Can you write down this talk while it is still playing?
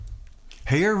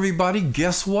Hey everybody,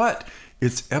 guess what?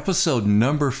 It's episode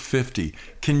number 50.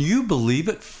 Can you believe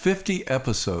it? 50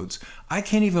 episodes. I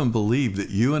can't even believe that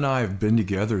you and I have been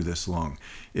together this long.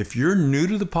 If you're new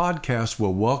to the podcast,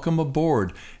 well, welcome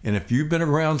aboard. And if you've been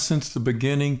around since the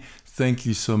beginning, thank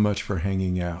you so much for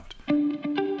hanging out.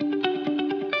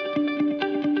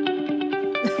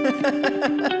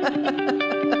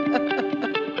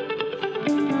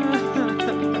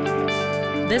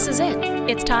 This is it.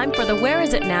 It's time for the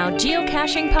Whereisitnow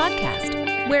Geocaching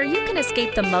Podcast, where you can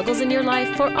escape the muggles in your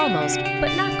life for almost,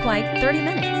 but not quite, 30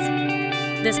 minutes.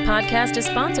 This podcast is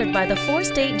sponsored by the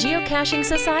Four-State Geocaching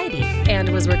Society and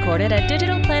was recorded at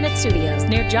Digital Planet Studios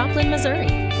near Joplin, Missouri.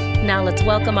 Now let's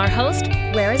welcome our host,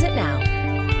 Where Is It Now?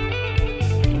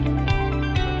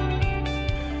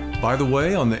 By the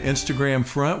way, on the Instagram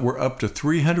front, we're up to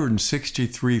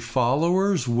 363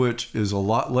 followers, which is a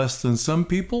lot less than some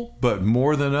people, but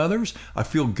more than others. I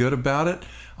feel good about it.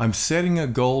 I'm setting a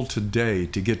goal today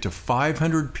to get to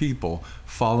 500 people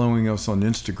following us on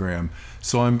Instagram.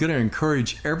 So I'm going to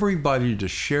encourage everybody to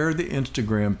share the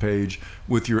Instagram page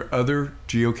with your other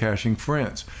geocaching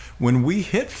friends. When we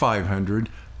hit 500,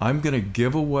 I'm going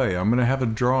to have a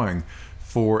drawing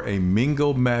for a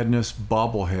Mingo Madness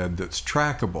bobblehead that's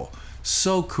trackable.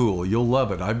 So cool. You'll love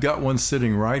it. I've got one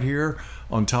sitting right here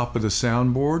on top of the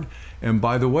soundboard. And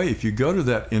by the way, if you go to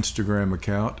that Instagram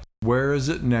account,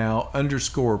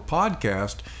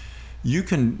 Whereisitnow_podcast, you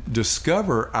can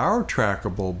discover our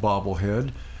trackable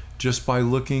bobblehead just by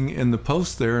looking in the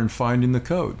post there and finding the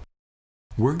code.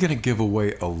 We're going to give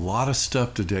away a lot of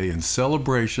stuff today in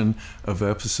celebration of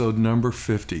episode number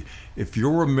 50. If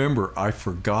you'll remember, I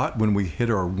forgot when we hit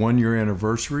our 1-year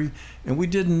anniversary and we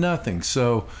did nothing.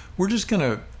 So we're just going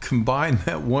to combine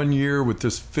that 1 year with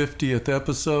this 50th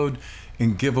episode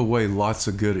and give away lots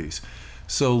of goodies.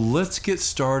 So let's get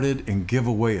started and give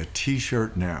away a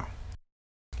t-shirt now.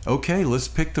 Okay, let's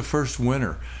pick the first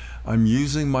winner. I'm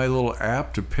using my little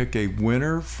app to pick a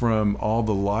winner from all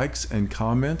the likes and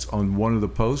comments on one of the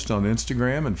posts on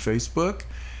Instagram and Facebook.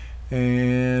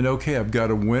 And okay, I've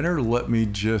got a winner. Let me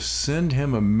just send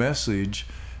him a message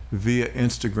via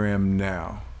Instagram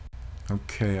now.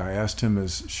 Okay, I asked him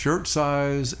his shirt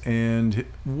size and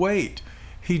wait,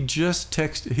 he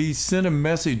sent a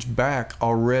message back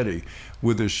already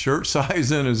with his shirt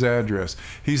size and his address.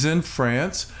 He's in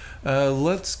France.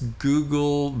 Let's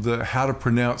Google how to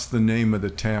pronounce the name of the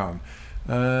town.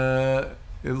 It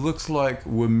looks like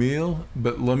Wimille,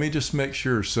 but let me just make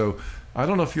sure. So I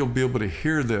don't know if you'll be able to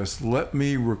hear this. Let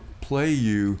me play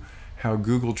you how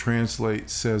Google Translate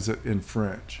says it in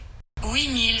French.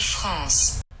 Wimille,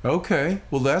 France. Okay,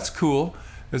 well that's cool.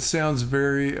 It sounds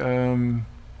very,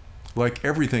 like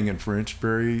everything in French,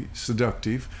 very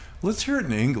seductive. Let's hear it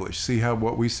in English, see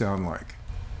what we sound like.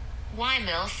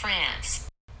 Wimille, France.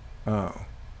 Oh,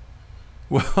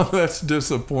 well, that's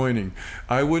disappointing.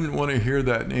 I wouldn't want to hear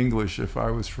that in English if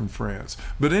I was from France.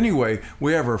 But anyway,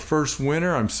 we have our first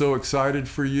winner. I'm so excited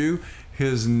for you.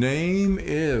 His name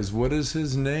is, what is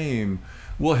his name?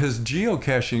 Well, his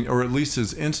geocaching, or at least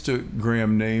his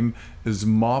Instagram name, is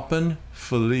Maupin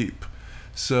Philippe.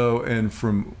 So, and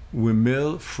from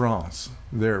Wimille, France.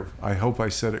 There, I hope I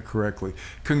said it correctly.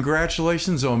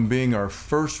 Congratulations on being our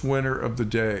first winner of the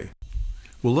day.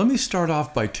 Well, let me start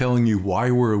off by telling you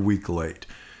why we're a week late.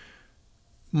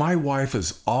 My wife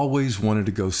has always wanted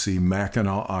to go see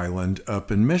Mackinac Island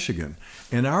up in Michigan.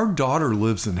 And our daughter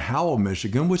lives in Howell,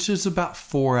 Michigan, which is about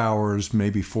 4 hours,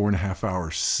 maybe 4.5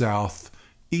 hours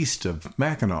southeast of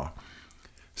Mackinac.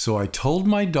 So I told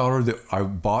my daughter that I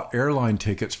bought airline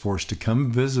tickets for us to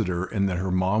come visit her and that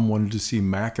her mom wanted to see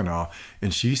Mackinac.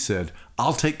 And she said,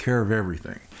 I'll take care of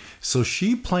everything. So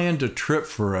she planned a trip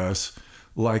for us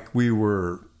like we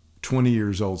were 20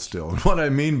 years old still. And what I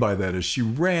mean by that is she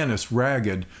ran us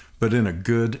ragged, but in a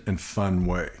good and fun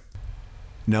way.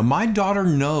 Now, my daughter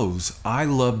knows I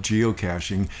love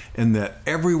geocaching and that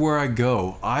everywhere I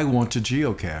go, I want to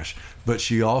geocache. But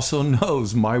she also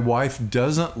knows my wife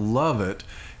doesn't love it.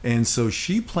 And so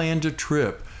she planned a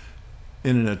trip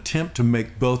in an attempt to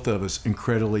make both of us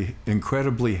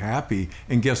incredibly happy.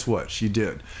 And guess what? She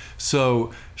did.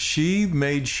 So she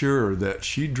made sure that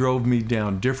she drove me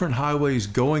down different highways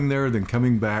going there then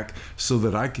coming back so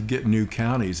that I could get new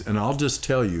counties. And I'll just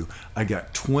tell you, I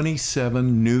got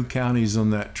 27 new counties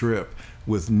on that trip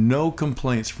with no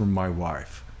complaints from my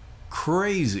wife.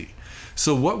 Crazy.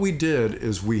 So what we did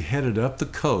is we headed up the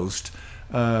coast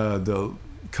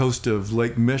of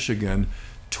Lake Michigan,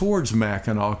 towards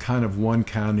Mackinac, kind of one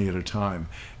county at a time.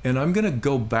 And I'm going to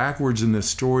go backwards in this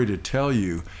story to tell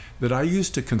you that I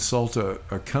used to consult a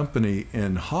company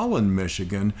in Holland,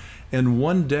 Michigan, and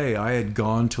one day I had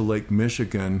gone to Lake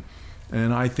Michigan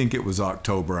and I think it was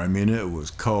October. I mean, it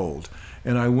was cold.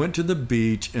 And I went to the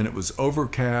beach, and it was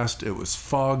overcast. It was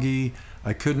foggy.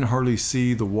 I couldn't hardly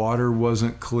see. The water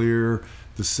wasn't clear.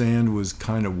 The sand was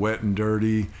kind of wet and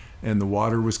dirty, and the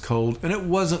water was cold, and it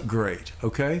wasn't great,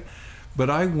 okay? But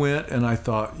I went, and I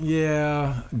thought,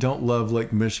 yeah, don't love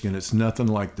Lake Michigan. It's nothing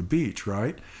like the beach,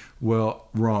 right? Well,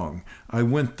 wrong. I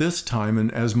went this time,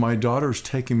 and as my daughter's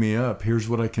taking me up, here's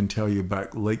what I can tell you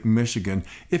about Lake Michigan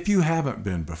if you haven't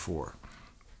been before.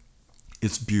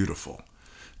 It's beautiful.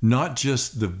 Not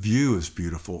just the view is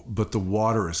beautiful, but the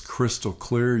water is crystal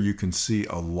clear. You can see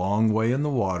a long way in the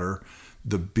water.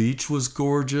 The beach was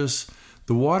gorgeous.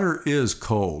 The water is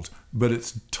cold, but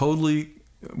it's totally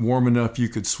warm enough you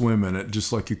could swim in it,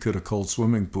 just like you could a cold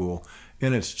swimming pool,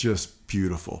 and it's just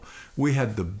beautiful. We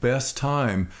had the best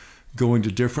time going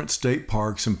to different state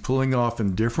parks and pulling off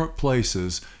in different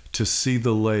places to see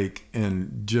the lake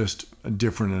and just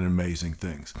different and amazing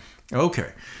things.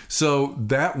 Okay, so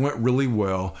that went really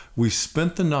well. We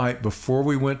spent the night before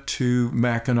we went to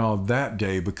Mackinac that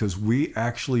day because we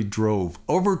actually drove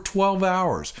over 12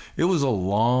 hours. It was a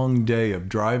long day of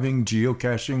driving,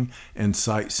 geocaching, and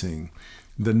sightseeing.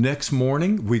 The next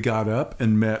morning, we got up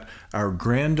and met our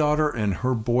granddaughter and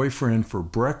her boyfriend for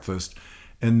breakfast,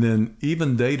 and then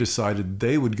even they decided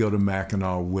they would go to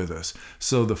Mackinac with us.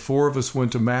 So the four of us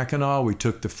went to Mackinac. We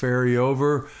took the ferry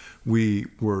over. We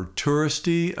were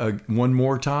touristy one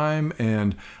more time,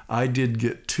 and I did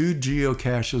get 2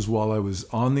 geocaches while I was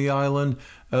on the island.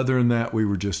 Other than that, we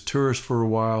were just tourists for a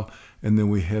while, and then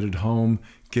we headed home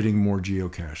getting more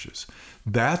geocaches.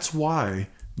 That's why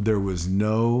there was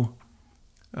no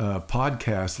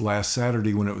podcast last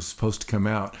Saturday when it was supposed to come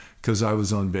out, because I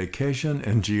was on vacation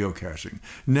and geocaching.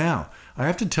 Now, I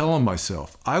have to tell on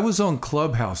myself, I was on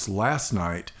Clubhouse last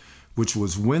night, which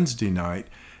was Wednesday night,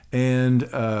 and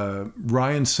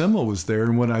Ryan Simmel was there,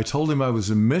 and when I told him I was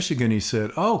in Michigan, he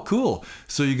said, oh, cool,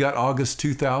 so you got August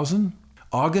 2000?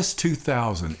 August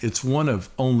 2000, it's one of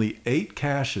only 8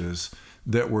 caches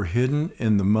that were hidden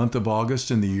in the month of August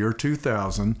in the year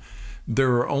 2000.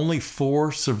 There are only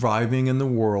 4 surviving in the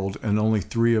world, and only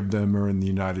 3 of them are in the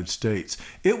United States.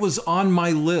 It was on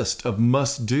my list of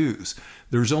must-dos.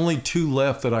 There's only 2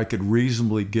 left that I could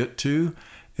reasonably get to,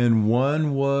 and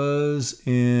one was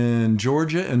in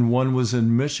Georgia and one was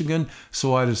in Michigan,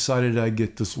 so I decided I'd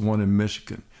get this one in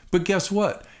Michigan. But guess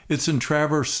what? It's in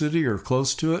Traverse City or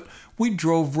close to it. We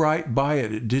drove right by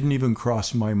it. It didn't even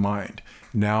cross my mind.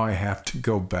 Now I have to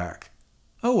go back.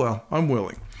 Oh well, I'm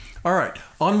willing. All right,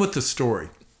 on with the story.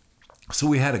 So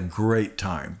we had a great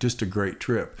time, just a great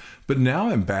trip. But now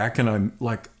I'm back and I'm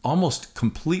like almost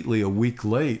completely a week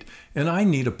late and I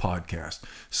need a podcast.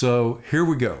 So here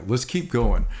we go. Let's keep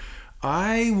going.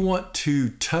 I want to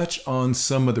touch on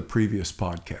some of the previous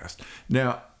podcasts.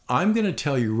 Now, I'm going to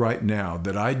tell you right now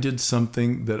that I did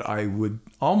something that I would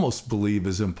almost believe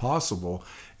is impossible,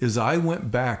 is I went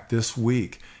back this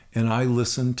week and I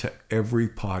listened to every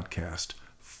podcast.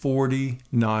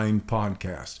 49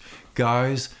 podcasts.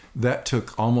 Guys, that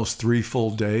took almost 3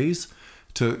 full days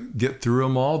to get through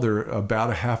them all. They're about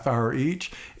a half hour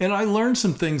each. And I learned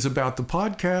some things about the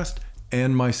podcast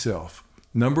and myself.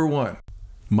 Number 1,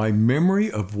 my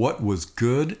memory of what was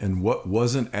good and what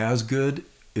wasn't as good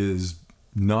is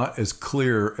not as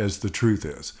clear as the truth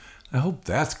is. I hope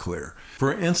that's clear.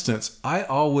 For instance, I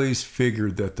always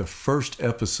figured that the first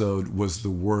episode was the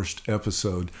worst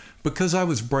episode because I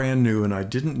was brand new and I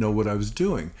didn't know what I was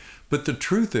doing. But the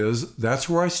truth is, that's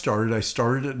where I started. I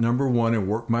started at number 1 and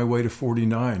worked my way to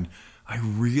 49. I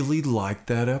really liked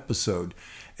that episode.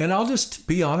 And I'll just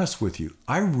be honest with you.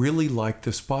 I really like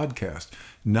this podcast.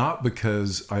 Not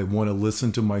because I want to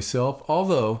listen to myself,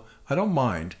 although I don't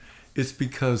mind. It's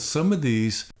because some of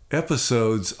these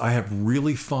episodes, I have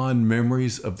really fond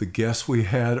memories of the guests we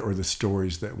had or the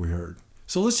stories that we heard.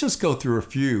 So let's just go through a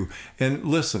few. And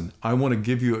listen, I want to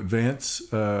give you advance,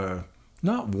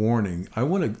 not warning, I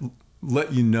want to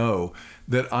let you know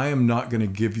that I am not going to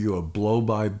give you a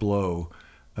blow-by-blow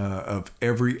of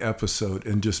every episode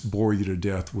and just bore you to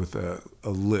death with a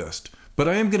list. But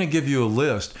I am going to give you a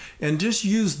list and just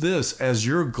use this as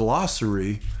your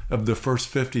glossary of the first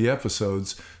 50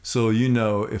 episodes so you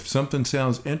know if something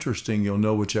sounds interesting, you'll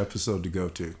know which episode to go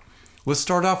to. Let's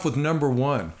start off with number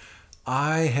 1.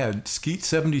 I had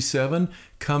Skeet77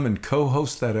 come and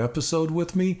co-host that episode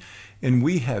with me, and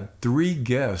we had 3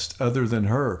 guests other than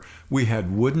her. We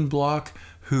had Wooden Block,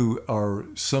 who are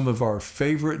some of our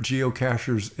favorite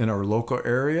geocachers in our local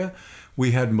area.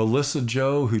 We had Melissa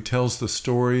Joe, who tells the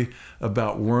story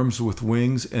about worms with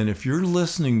wings. And if you're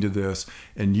listening to this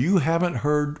and you haven't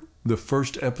heard the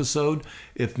first episode,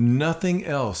 if nothing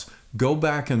else, go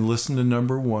back and listen to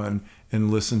number 1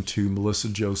 and listen to Melissa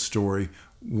Jo's story,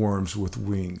 Worms with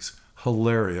Wings.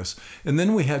 Hilarious. And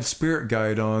then we had Spirit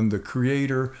Guide on, the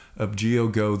creator of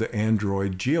GeoGo, the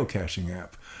Android geocaching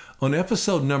app. On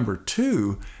episode number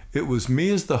 2, it was me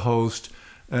as the host,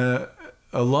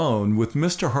 alone with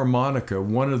Mr. Harmonica,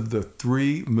 one of the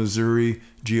 3 Missouri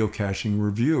geocaching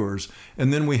reviewers.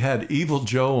 And then we had Evil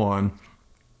Joe on,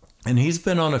 and he's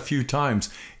been on a few times.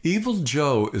 Evil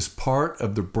Joe is part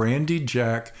of the Brandy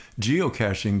Jack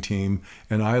geocaching team,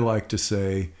 and I like to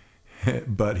say,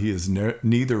 but he is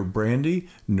neither Brandy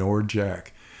nor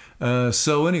Jack.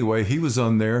 So anyway, he was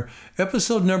on there.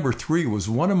 Episode number 3 was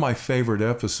one of my favorite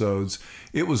episodes.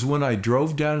 It was when I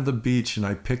drove down to the beach and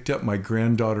I picked up my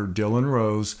granddaughter, Dylan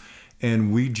Rose,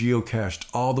 and we geocached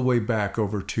all the way back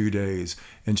over 2 days.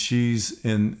 And she's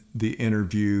in the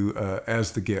interview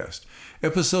as the guest.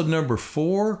 Episode number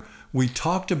 4, we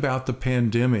talked about the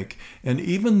pandemic. And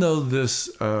even though this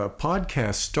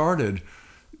podcast started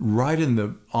right in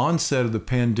the onset of the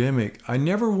pandemic, I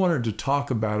never wanted to talk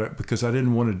about it because I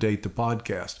didn't want to date the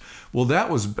podcast. Well,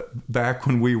 that was back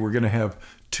when we were going to have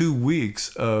 2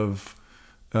 weeks of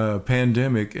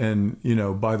pandemic. And,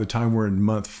 by the time we're in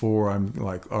month 4, I'm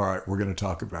like, all right, we're going to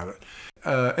talk about it.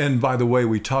 And by the way,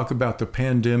 we talk about the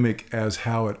pandemic as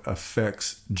how it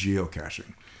affects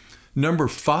geocaching. Number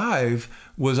 5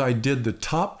 was I did the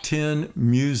top 10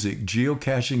 music,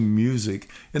 geocaching music,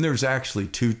 and there's actually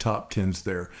 2 top 10s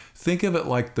there. Think of it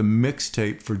like the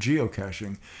mixtape for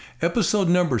geocaching. Episode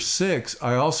number 6,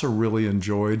 I also really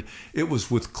enjoyed. It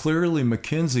was with Clearly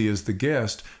McKenzie as the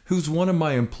guest, who's one of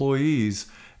my employees,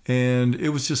 and it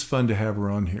was just fun to have her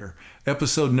on here.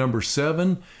 Episode number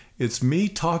 7, it's me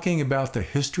talking about the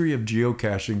history of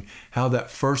geocaching, how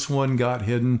that first one got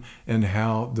hidden, and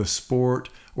how the sport,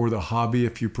 or the hobby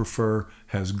if you prefer,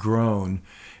 has grown.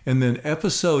 And then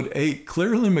episode 8,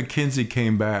 Clearly McKenzie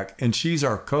came back, and she's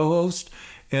our co-host,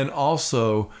 and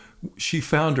also she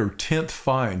found her 10th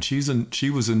find. She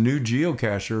was a new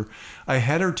geocacher. I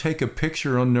had her take a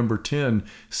picture on number 10,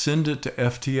 send it to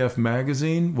FTF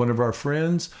Magazine, one of our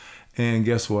friends, and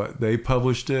guess what? They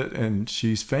published it, and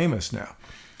she's famous now.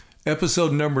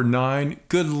 Episode number 9,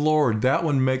 good Lord, that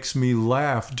one makes me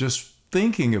laugh just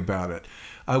thinking about it.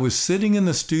 I was sitting in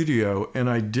the studio and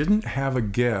I didn't have a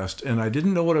guest and I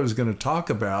didn't know what I was going to talk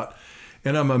about.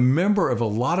 And I'm a member of a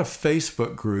lot of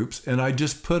Facebook groups, and I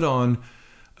just put on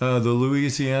the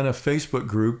Louisiana Facebook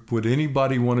group, would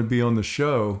anybody want to be on the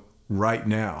show right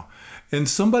now? And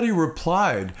somebody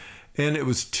replied, and it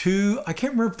was 2, I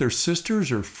can't remember if they're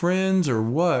sisters or friends or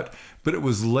what, but it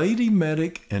was Lady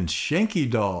Medic and Shanky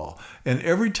Doll. And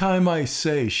every time I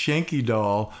say Shanky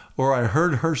Doll, or I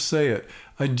heard her say it,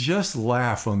 I just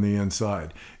laugh on the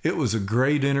inside. It was a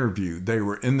great interview. They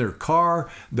were in their car,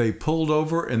 they pulled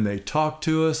over and they talked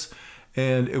to us.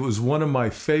 And it was one of my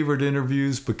favorite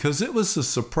interviews because it was a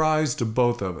surprise to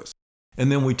both of us.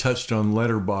 And then we touched on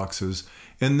letterboxes.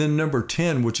 And then number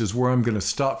 10, which is where I'm going to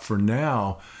stop for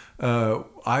now,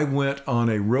 I went on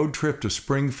a road trip to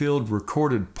Springfield,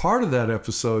 recorded part of that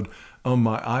episode on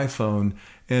my iPhone,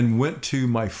 and went to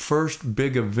my first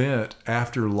big event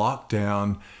after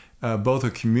lockdown, both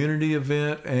a community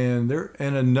event and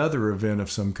another event of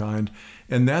some kind.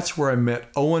 And that's where I met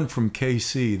Owen from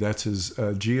KC, that's his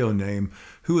geo name,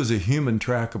 who is a human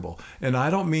trackable. And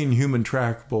I don't mean human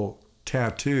trackable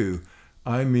tattoo.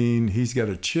 I mean he's got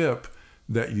a chip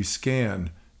that you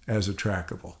scan as a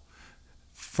trackable.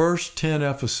 First 10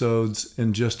 episodes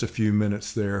in just a few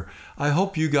minutes there. I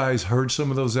hope you guys heard some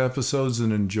of those episodes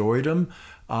and enjoyed them.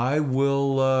 I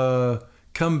will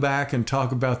come back and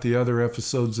talk about the other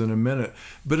episodes in a minute.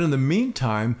 But in the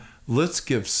meantime, let's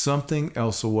give something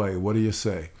else away. What do you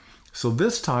say? So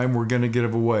this time we're going to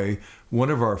give away one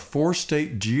of our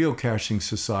 4-state geocaching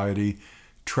society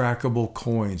trackable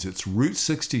coins. It's Route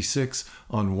 66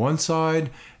 on one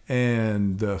side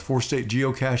and the 4-State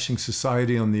Geocaching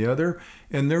Society on the other,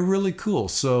 and they're really cool.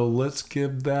 So let's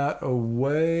give that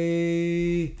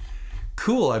away.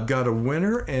 Cool, I've got a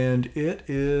winner, and it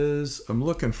is, I'm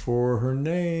looking for her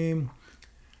name.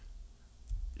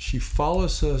 She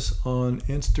follows us on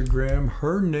Instagram.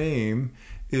 Her name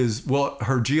is, well,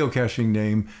 her geocaching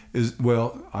name is,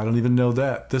 well, I don't even know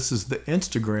that. This is the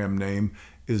Instagram name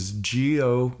is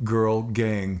Geo Girl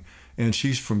Gang. And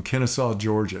she's from Kennesaw,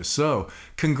 Georgia. So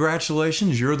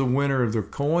congratulations, you're the winner of the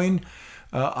coin.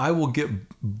 I will get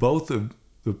both of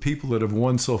the people that have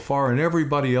won so far and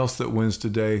everybody else that wins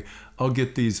today. I'll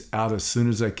get these out as soon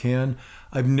as I can.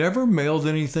 I've never mailed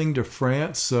anything to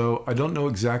France, so I don't know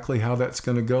exactly how that's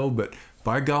going to go, but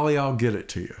by golly, I'll get it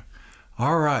to you.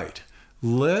 All right,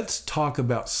 let's talk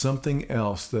about something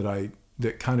else that I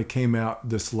that kind of came out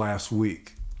this last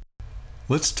week.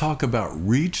 Let's talk about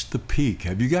Reach the Peak.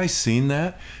 Have you guys seen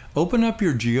that? Open up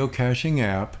your geocaching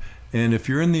app, and if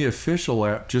you're in the official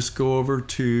app, just go over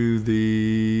to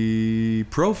the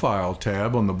profile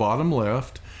tab on the bottom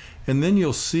left, and then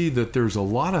you'll see that there's a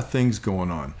lot of things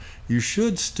going on. You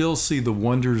should still see the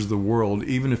wonders of the world,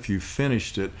 even if you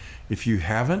finished it. If you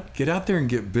haven't, get out there and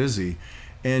get busy.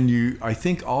 And I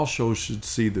think also should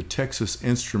see the Texas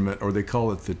Instrument, or they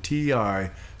call it the TI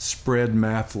Spread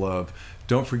Math Love.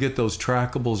 Don't forget those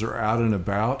trackables are out and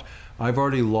about. I've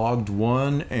already logged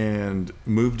one and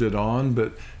moved it on,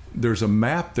 but there's a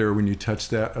map there when you touch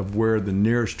that of where the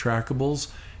nearest trackables,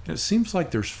 and it seems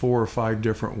like there's 4 or 5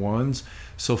 different ones.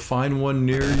 So find one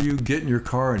near you, get in your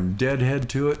car and deadhead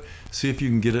to it, see if you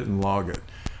can get it and log it.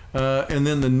 And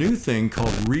then the new thing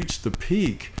called Reach the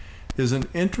Peak is an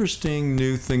interesting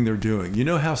new thing they're doing. You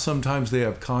know how sometimes they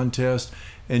have contests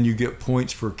and you get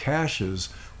points for caches?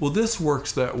 Well, this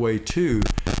works that way too,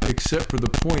 except for the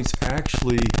points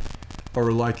actually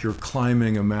are like you're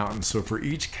climbing a mountain. So for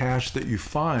each cache that you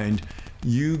find,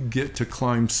 you get to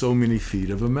climb so many feet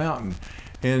of a mountain.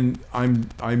 And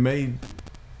I may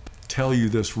tell you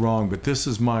this wrong, but this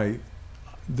is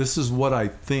what I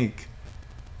think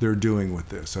they're doing with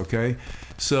this, okay?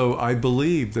 So I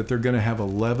believe that they're going to have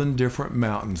 11 different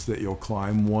mountains that you'll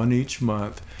climb, one each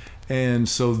month. And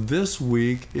so this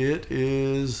week it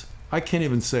is, I can't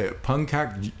even say it,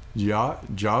 Punkak Jaya?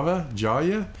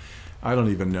 I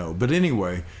don't even know. But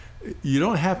anyway, you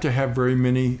don't have to have very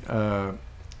many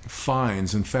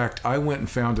finds. In fact, I went and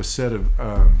found a set of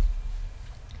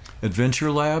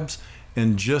Adventure Labs,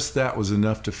 and just that was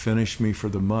enough to finish me for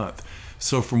the month.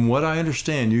 So from what I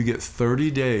understand, you get 30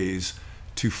 days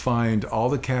to find all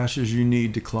the caches you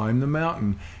need to climb the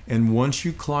mountain. And once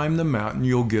you climb the mountain,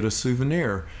 you'll get a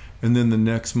souvenir. And then the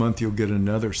next month, you'll get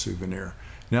another souvenir.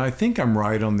 Now, I think I'm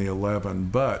right on the 11,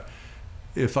 but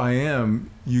if I am,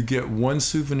 you get one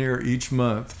souvenir each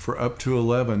month for up to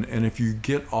 11. And if you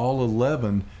get all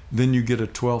 11, then you get a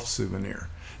 12th souvenir.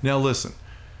 Now, listen,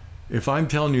 if I'm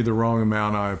telling you the wrong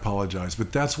amount, I apologize,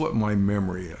 but that's what my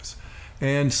memory is.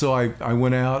 And so I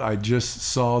went out, I just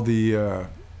saw the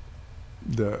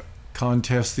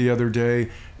contest the other day,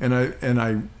 and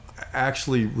I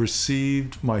actually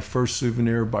received my first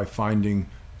souvenir by finding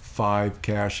 5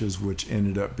 caches, which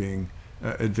ended up being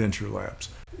Adventure Labs.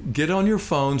 Get on your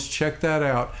phones, check that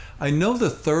out. I know the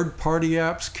third-party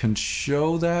apps can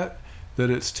show that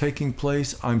it's taking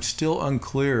place. I'm still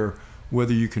unclear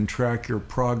whether you can track your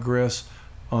progress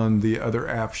on the other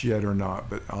apps yet or not,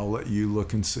 but I'll let you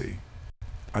look and see.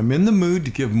 I'm in the mood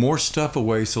to give more stuff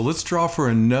away, so let's draw for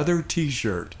another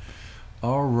t-shirt.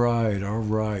 All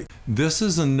right. This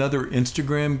is another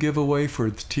Instagram giveaway for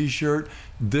the t-shirt.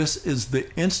 This is the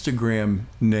Instagram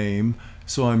name,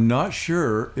 so I'm not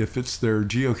sure if it's their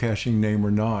geocaching name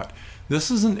or not.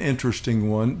 This is an interesting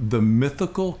one, the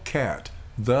Mythical Cat,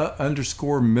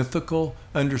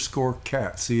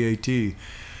 _mythical_cat, C-A-T.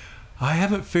 I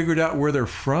haven't figured out where they're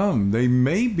from. They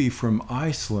may be from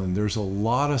Iceland. There's a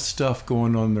lot of stuff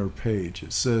going on their page.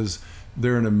 It says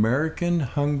they're an American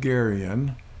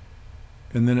Hungarian,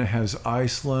 and then it has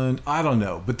Iceland. I don't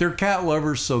know, but they're cat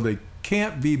lovers, so they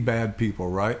can't be bad people,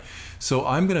 right? So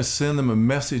I'm going to send them a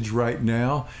message right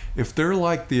now. If they're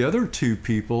like the other 2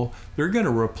 people, they're going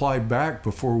to reply back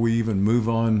before we even move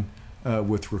on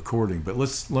with recording. But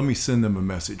let me send them a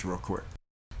message real quick.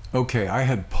 Okay, I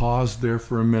had paused there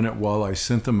for a minute while I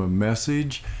sent them a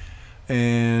message,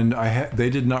 and they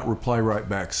did not reply right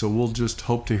back. So we'll just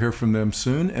hope to hear from them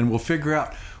soon, and we'll figure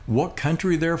out what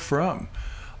country they're from.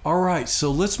 All right,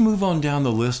 so let's move on down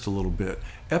the list a little bit.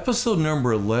 Episode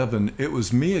number 11, it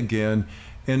was me again,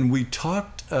 and we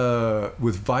talked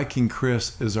with Viking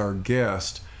Chris as our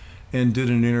guest and did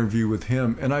an interview with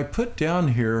him. And I put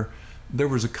down here, there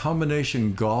was a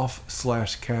combination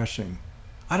golf/caching.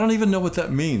 I don't even know what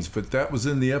that means, but that was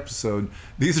in the episode.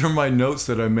 These are my notes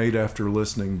that I made after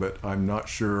listening, but I'm not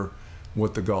sure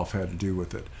what the golf had to do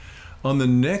with it. On the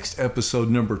next episode,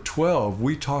 number 12,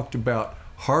 we talked about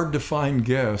hard to find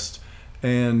guests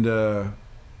and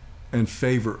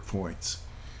favorite points.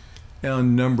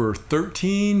 On number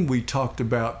 13, we talked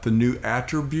about the new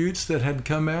attributes that had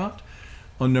come out.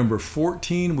 On number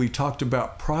 14, we talked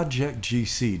about Project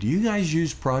GC. Do you guys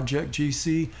use Project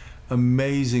GC?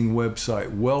 Amazing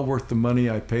website, well worth the money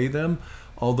I pay them,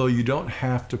 although you don't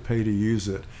have to pay to use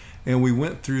it. And we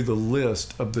went through the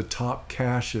list of the top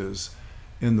caches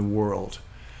in the world.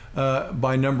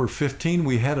 By number 15,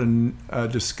 we had a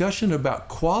discussion about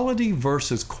quality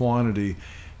versus quantity.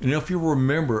 And if you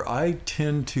remember, I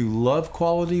tend to love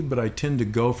quality, but I tend to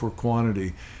go for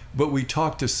quantity. but we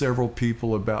talked to several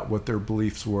people about what their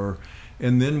beliefs were.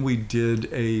 And then we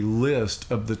did a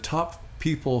list of the top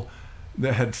people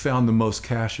that had found the most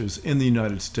caches in the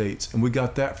United States. And we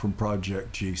got that from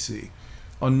Project GC.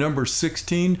 On number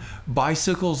 16,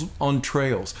 bicycles on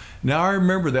trails. Now I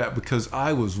remember that because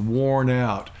I was worn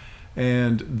out.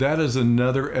 And that is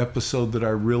another episode that I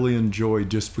really enjoyed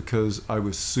just because I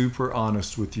was super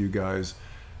honest with you guys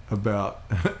about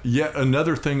yet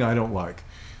another thing I don't like.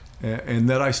 And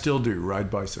that I still do,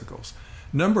 ride bicycles.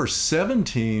 Number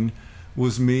 17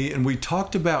 was me, and we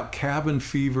talked about cabin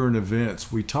fever and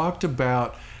events. We talked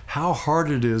about how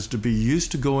hard it is to be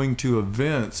used to going to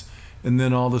events and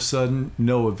then all of a sudden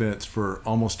no events for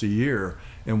almost a year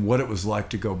and what it was like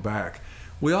to go back.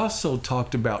 We also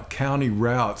talked about county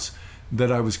routes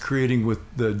that I was creating with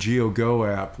the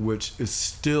GeoGo app, which is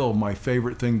still my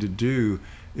favorite thing to do,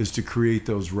 is to create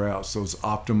those routes, those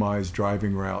optimized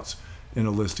driving routes in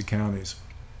a list of counties.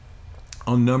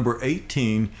 On number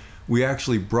 18, we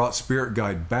actually brought Spirit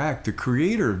Guide back, the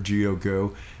creator of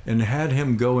GeoGo, and had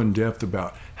him go in depth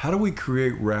about how do we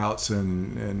create routes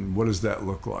and what does that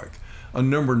look like. On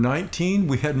number 19,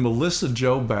 we had Melissa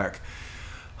Joe back.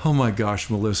 Oh my gosh,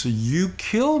 Melissa, you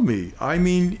kill me. I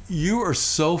mean, you are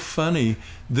so funny.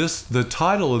 The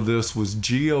title of this was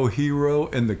Geo Hero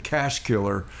and the Cache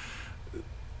Killer.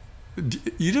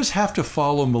 You just have to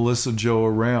follow Melissa Joe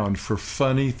around for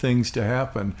funny things to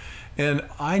happen. And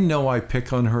I know I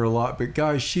pick on her a lot, but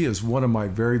guys, she is one of my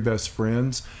very best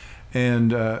friends.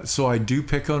 And so I do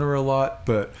pick on her a lot,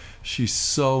 but she's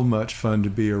so much fun to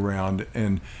be around.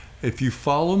 And if you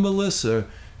follow Melissa,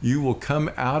 you will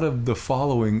come out of the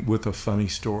following with a funny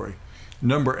story.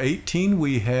 Number 18,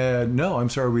 we did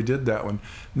that one.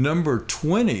 Number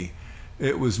 20,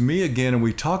 it was me again, and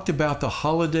we talked about the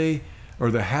holiday or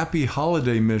the happy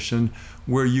holiday mission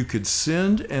where you could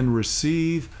send and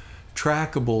receive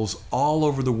trackables all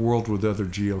over the world with other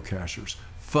geocachers.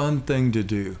 Fun thing to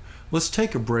do. Let's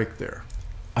take a break there.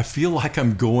 I feel like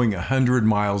I'm going 100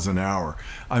 miles an hour.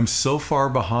 I'm so far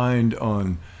behind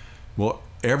on,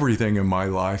 everything in my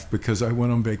life because I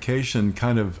went on vacation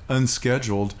kind of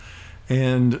unscheduled,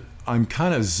 and I'm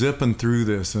kind of zipping through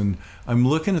this, and I'm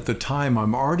looking at the time.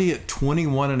 I'm already at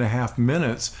 21 and a half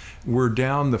minutes. We're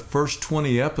down the first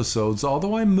 20 episodes,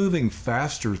 although I'm moving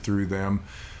faster through them,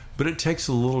 but it takes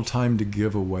a little time to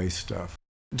give away stuff.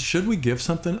 Should we give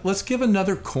something? Let's give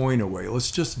another coin away.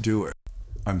 Let's just do it.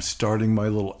 I'm starting my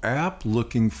little app,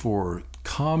 looking for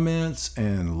comments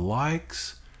and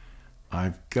likes.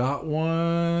 I've got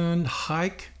one.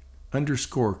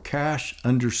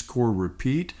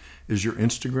 Hike_cache_repeat is your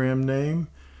Instagram name.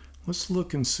 Let's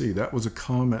look and see. That was a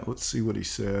comment. Let's see what he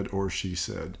said or she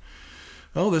said.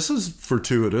 Oh, this is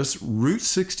fortuitous. Route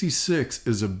 66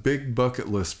 is a big bucket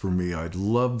list for me. I'd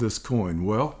love this coin.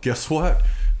 Well, guess what?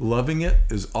 Loving it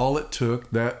is all it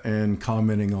took, that and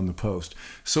commenting on the post.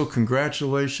 So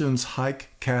congratulations, Hike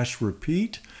Cache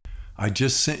Repeat. I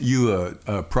just sent you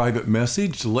a private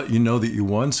message to let you know that you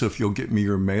won. So if you'll get me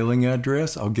your mailing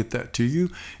address, I'll get that to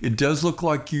you. It does look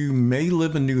like you may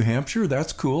live in New Hampshire.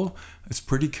 That's cool. It's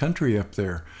pretty country up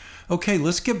there. Okay,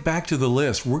 let's get back to the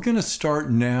list. We're going to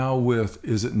start now with,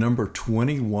 is it number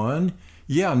 21?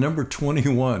 Yeah, number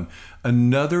 21.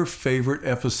 Another favorite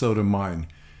episode of mine.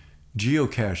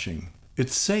 Geocaching.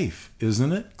 It's safe,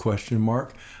 isn't it? ?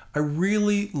 I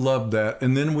really love that.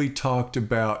 And then we talked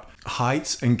about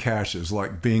heights and caches,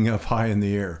 like being up high in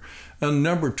the air. On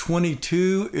number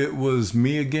 22, it was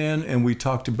me again, and we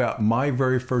talked about my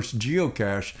very first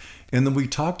geocache. And then we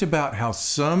talked about how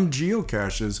some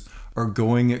geocaches are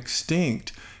going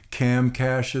extinct. Cam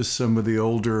caches, some of the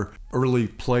older early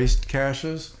placed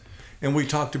caches. And we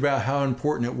talked about how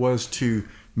important it was to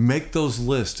make those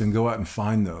lists and go out and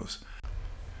find those.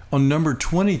 On number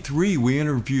 23, we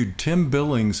interviewed Tim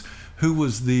Billings, who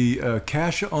was the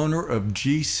cache owner of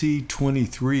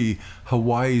GC23,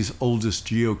 Hawaii's oldest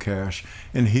geocache.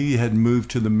 And he had moved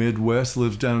to the Midwest,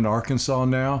 lives down in Arkansas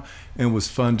now, and was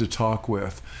fun to talk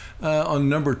with. On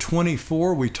number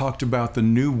 24, we talked about the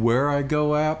new Where I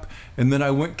Go app. And then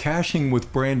I went caching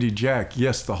with Brandy Jack.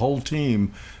 Yes, the whole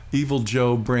team, Evil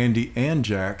Joe, Brandy, and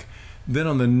Jack. Then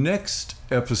on the next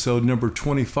episode, number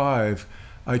 25,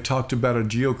 I talked about a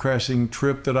geocaching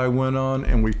trip that I went on,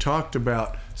 and we talked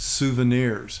about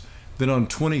souvenirs. Then on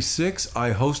 26,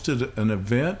 I hosted an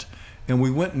event, and we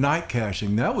went night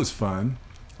caching. That was fun.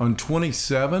 On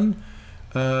 27,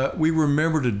 we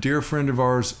remembered a dear friend of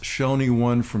ours, Shoni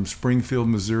One from Springfield,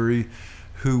 Missouri,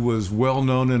 who was well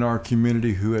known in our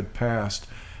community, who had passed.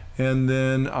 And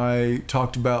then I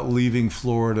talked about leaving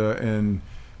Florida and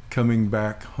coming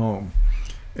back home.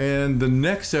 And the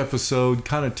next episode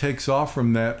kind of takes off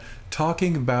from that,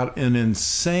 talking about an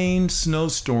insane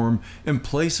snowstorm in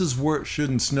places where it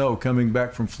shouldn't snow coming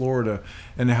back from Florida,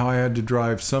 and how I had to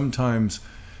drive sometimes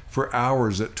for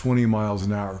hours at 20 miles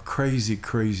an hour. Crazy,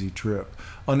 crazy trip.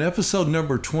 On episode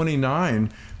number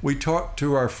 29, we talked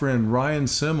to our friend Ryan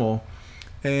Simmel,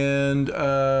 and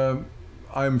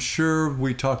I'm sure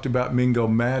we talked about Mingo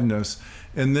Madness,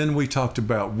 and then we talked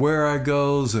about Where I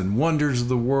Goes and Wonders of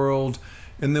the World.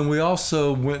 And then we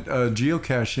also went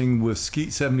geocaching with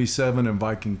Skeet 77 and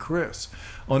Viking Chris.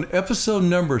 On episode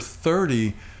number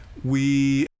 30,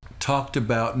 we talked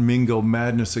about Mingo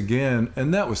Madness again,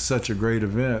 and that was such a great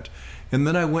event. And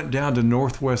then I went down to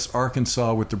Northwest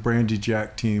Arkansas with the Brandy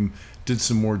Jack team, did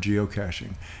some more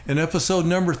geocaching. In episode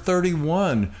number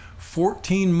 31,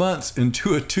 14 months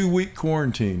into a 2-week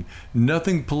quarantine.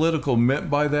 Nothing political meant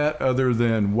by that other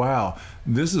than, wow,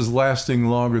 this is lasting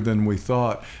longer than we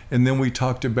thought. And then we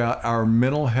talked about our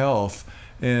mental health,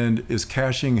 and is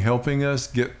caching helping us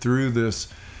get through this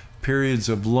periods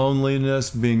of loneliness,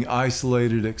 being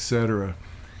isolated, etc.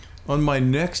 On my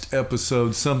next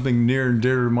episode, something near and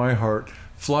dear to my heart,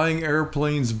 flying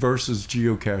airplanes versus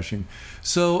geocaching.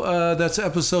 So that's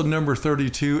episode number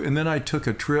 32. And then I took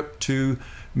a trip to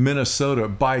Minnesota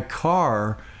by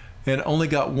car and only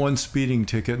got one speeding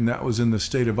ticket, and that was in the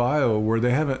state of Iowa, where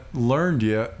they haven't learned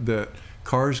yet that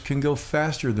cars can go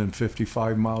faster than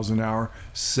 55 miles an hour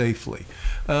safely.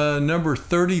 Number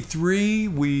 33,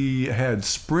 we had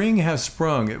Spring Has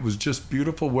Sprung. It was just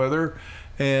beautiful weather,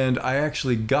 and I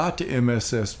actually got to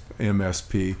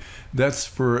MSP. That's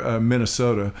for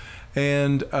Minnesota,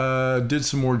 and did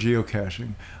some more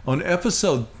geocaching. On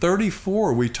episode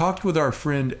 34, we talked with our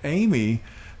friend Amy,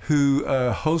 who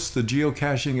hosts the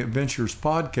Geocaching Adventures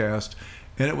podcast,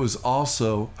 and it was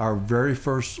also our very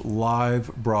first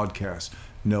live broadcast.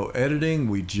 No editing,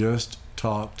 we just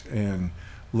talked and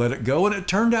let it go, and it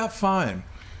turned out fine.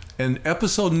 And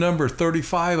episode number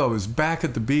 35, I was back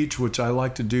at the beach, which I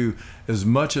like to do as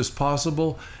much as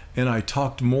possible, and I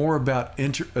talked more about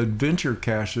adventure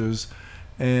caches,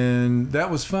 and that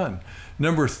was fun.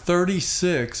 Number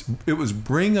 36, it was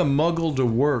Bring a Muggle to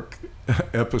Work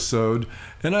episode,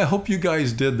 and I hope you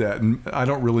guys did that. And I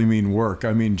don't really mean work,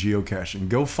 I mean geocaching.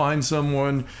 Go find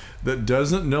someone that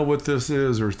doesn't know what this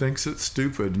is or thinks it's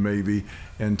stupid maybe,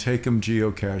 and take them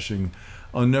geocaching.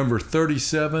 On number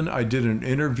 37, I did an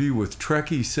interview with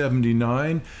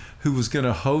Trekkie79, who was going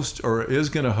to host, or is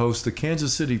going to host, the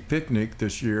Kansas City Picnic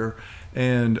this year.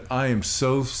 And I am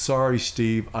so sorry,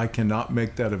 Steve, I cannot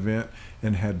make that event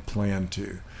and had planned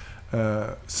to.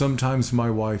 Sometimes my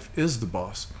wife is the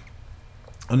boss.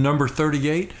 On number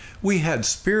 38, we had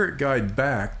Spirit Guide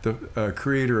back, the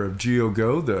creator of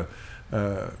GeoGo,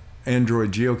 the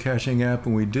Android geocaching app,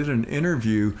 and we did an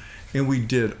interview, and we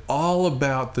did all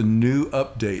about the new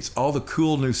updates, all the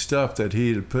cool new stuff that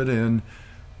he had put in.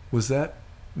 Was that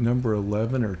number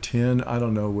 11 or 10? I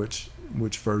don't know which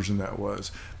version that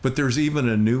was, but there's even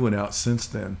a new one out since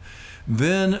then.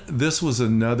 Then this was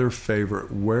another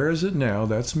favorite, Where Is It Now?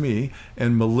 That's me,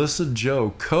 and Melissa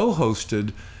Joe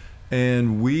co-hosted,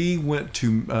 and we went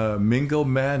to Mingo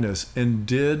Madness and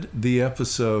did the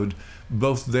episode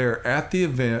both there at the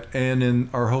event and in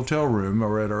our hotel room,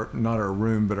 or at our, not our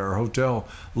room, but our hotel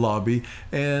lobby,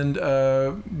 and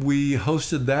we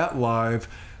hosted that live.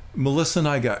 Melissa and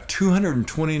I got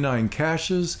 229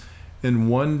 caches in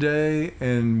one day,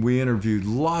 and we interviewed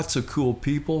lots of cool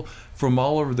people from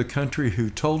all over the country who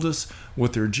told us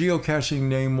what their geocaching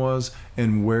name was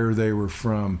and where they were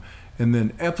from. And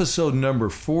then episode number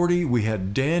 40, we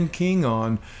had Dan King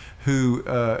on, who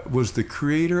was the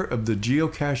creator of the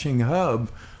geocaching hub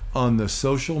on the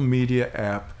social media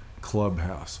app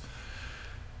Clubhouse.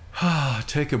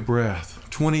 Take a breath.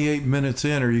 28 minutes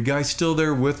in. Are you guys still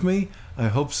there with me? I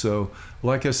hope so.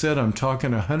 Like I said, I'm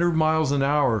talking 100 miles an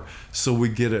hour, so we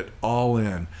get it all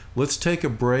in. Let's take a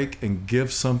break and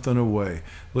give something away.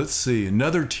 Let's see,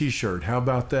 another t-shirt. How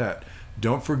about that?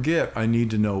 Don't forget, I need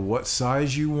to know what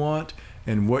size you want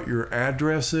and what your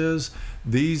address is.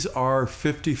 These are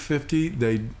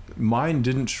 50-50. Mine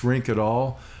didn't shrink at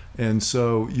all, and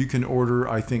so you can order,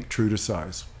 I think, true to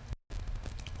size.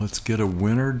 Let's get a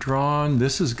winner drawn.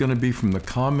 This is going to be from the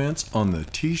comments on the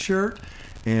t-shirt,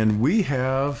 and we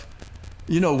have,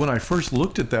 when I first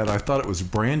looked at that, I thought it was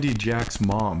Brandy Jack's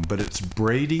mom, but it's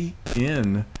Brady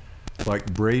in,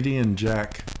 like Brady and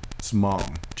Jack's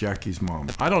mom, Jackie's mom.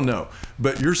 I don't know,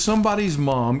 but you're somebody's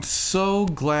mom. So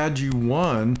glad you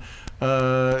won.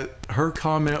 Her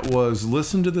comment was,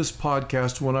 listen to this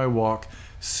podcast when I walk.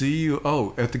 See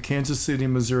you, at the Kansas City,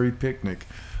 Missouri picnic.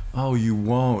 Oh, you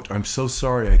won't. I'm so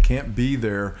sorry. I can't be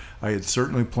there. I had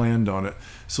certainly planned on it.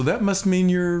 So that must mean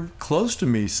you're close to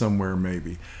me somewhere,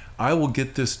 maybe. I will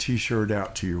get this t-shirt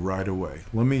out to you right away.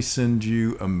 Let me send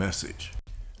you a message.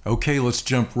 Okay, let's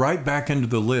jump right back into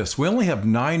the list. We only have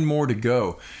 9 more to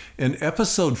go. In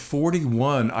episode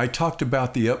 41, I talked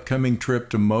about the upcoming trip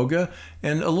to Moga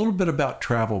and a little bit about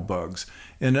travel bugs.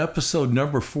 In episode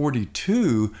number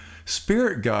 42,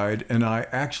 Spirit Guide and I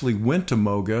actually went to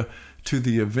Moga to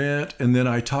the event, and then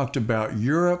I talked about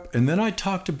Europe, and then I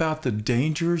talked about the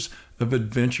dangers of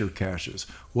adventure caches.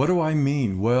 What do I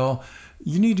mean? Well,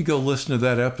 you need to go listen to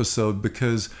that episode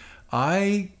because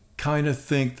I kind of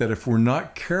think that if we're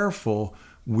not careful,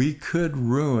 we could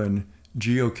ruin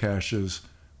geocaches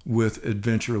with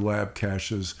Adventure Lab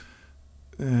caches.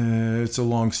 It's a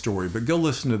long story, but go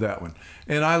listen to that one.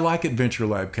 And I like Adventure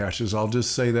Lab caches. I'll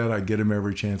just say that. I get them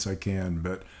every chance I can,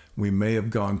 but we may have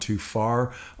gone too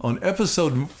far. On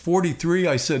episode 43,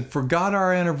 I said, forgot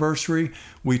our anniversary.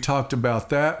 We talked about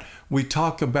that. We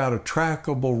talked about a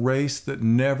trackable race that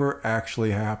never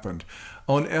actually happened.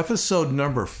 On episode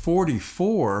number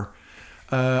 44,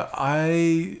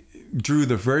 I drew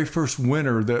the very first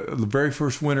winner, the very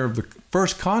first winner of the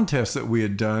first contest that we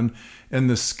had done, and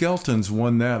the Skeltons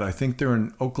won that. I think they're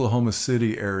in Oklahoma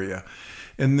City area.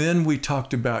 And then we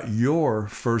talked about your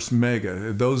first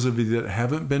mega. Those of you that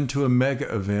haven't been to a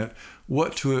mega event,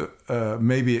 what to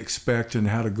maybe expect and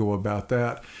how to go about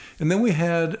that. And then we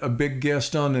had a big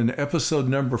guest on in episode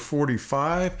number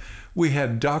 45. We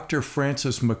had Dr.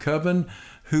 Francis McCubbin,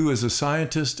 who is a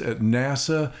scientist at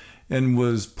NASA and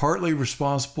was partly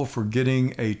responsible for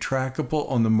getting a trackable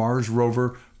on the Mars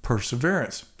rover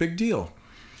Perseverance. Big deal.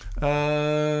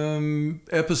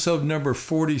 Episode number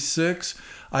 46,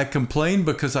 I complained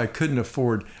because I couldn't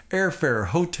afford airfare,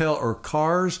 hotel, or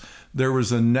cars. There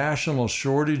was a national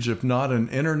shortage, if not an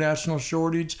international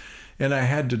shortage, and I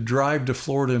had to drive to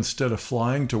Florida instead of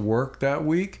flying to work that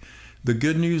week. The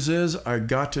good news is I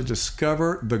got to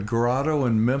discover the Grotto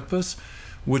in Memphis,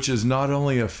 which is not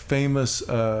only a famous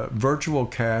virtual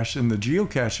cache in the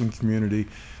geocaching community,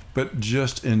 but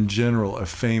just in general a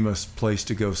famous place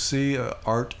to go see an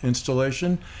art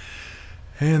installation.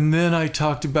 And then I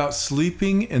talked about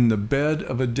sleeping in the bed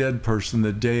of a dead person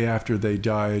the day after they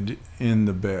died in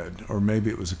the bed, or maybe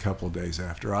it was a couple of days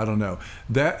after. I don't know.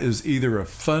 That is either a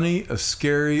funny, a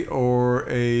scary, or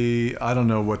I don't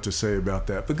know what to say about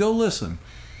that, but go listen.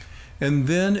 And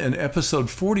then in episode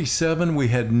 47, we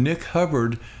had Nick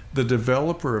Hubbard, the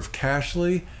developer of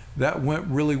Cachely. That went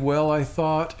really well, I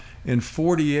thought. In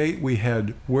 48, we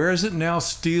had Whereisitnow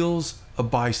Steals a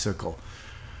Bicycle.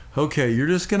 Okay, you're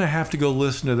just going to have to go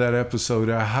listen to that episode.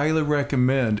 I highly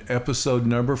recommend episode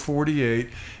number 48.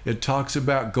 It talks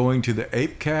about going to the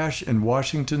Ape Cache in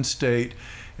Washington State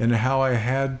and how I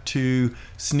had to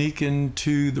sneak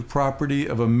into the property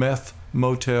of a meth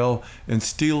motel and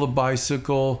steal a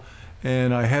bicycle.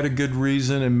 And I had a good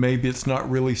reason, and maybe it's not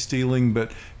really stealing,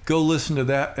 but go listen to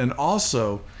that. And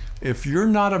also, if you're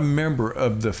not a member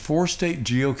of the 4-State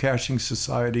Geocaching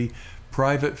Society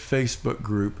private Facebook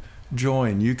group,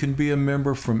 join. You can be a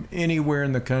member from anywhere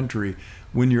in the country.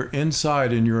 When you're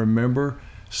inside and you're a member,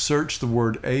 search the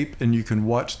word ape and you can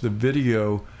watch the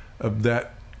video of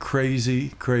that crazy,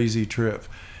 crazy trip.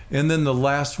 And then the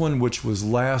last one, which was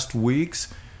last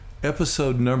week's,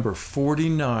 episode number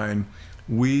 49,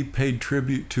 we paid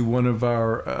tribute to one of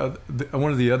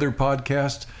the other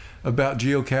podcasts about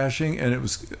geocaching, and it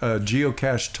was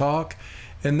Geocache Talk.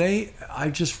 And I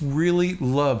just really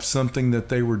loved something that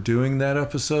they were doing that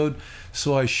episode.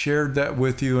 So I shared that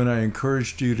with you and I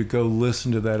encouraged you to go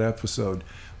listen to that episode.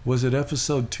 Was it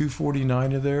episode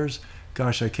 249 of theirs?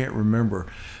 Gosh, I can't remember.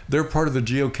 They're part of the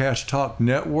Geocache Talk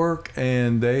network,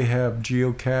 and they have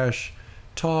Geocache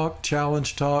Talk,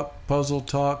 Challenge Talk, Puzzle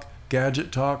Talk,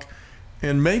 Gadget Talk,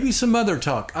 and maybe some other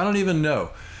talk. I don't even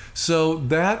know. So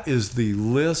that is the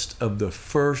list of the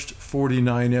first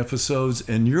 49 episodes,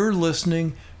 and you're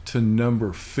listening to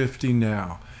number 50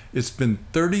 now. It's been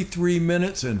 33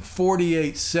 minutes and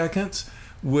 48 seconds,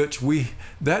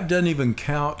 that doesn't even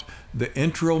count the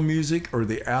intro music or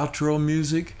the outro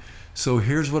music. So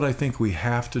here's what I think we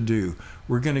have to do.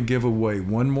 We're going to give away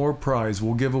one more prize.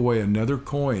 We'll give away another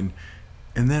coin,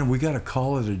 and then we got to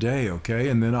call it a day, okay?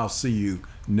 And then I'll see you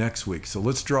next week. So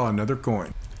let's draw another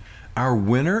coin. Our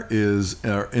winner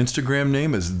our Instagram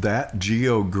name is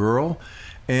ThatGeoGirl,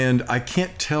 and I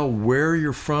can't tell where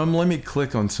you're from. Let me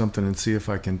click on something and see if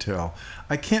I can tell.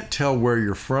 I can't tell where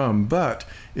you're from, but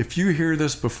if you hear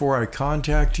this before I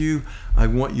contact you, I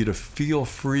want you to feel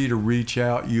free to reach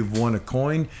out. You've won a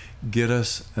coin. Get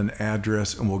us an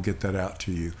address and we'll get that out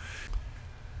to you.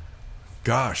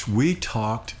 Gosh, we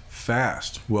talked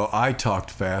Fast. Well, I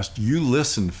talked fast. You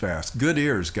listened fast. Good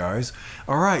ears, guys.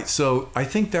 All right, so I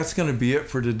think that's going to be it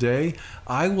for today.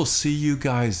 I will see you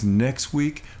guys next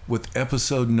week with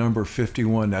episode number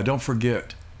 51. Now, don't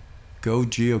forget, go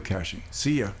geocaching.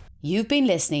 See ya. You've been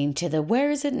listening to the Where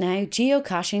Is It Now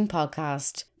Geocaching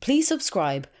Podcast. Please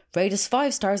subscribe, rate us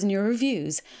 5 stars in your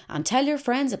reviews, and tell your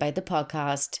friends about the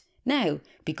podcast. Now,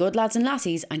 be good lads and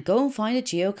lassies and go and find a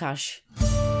geocache.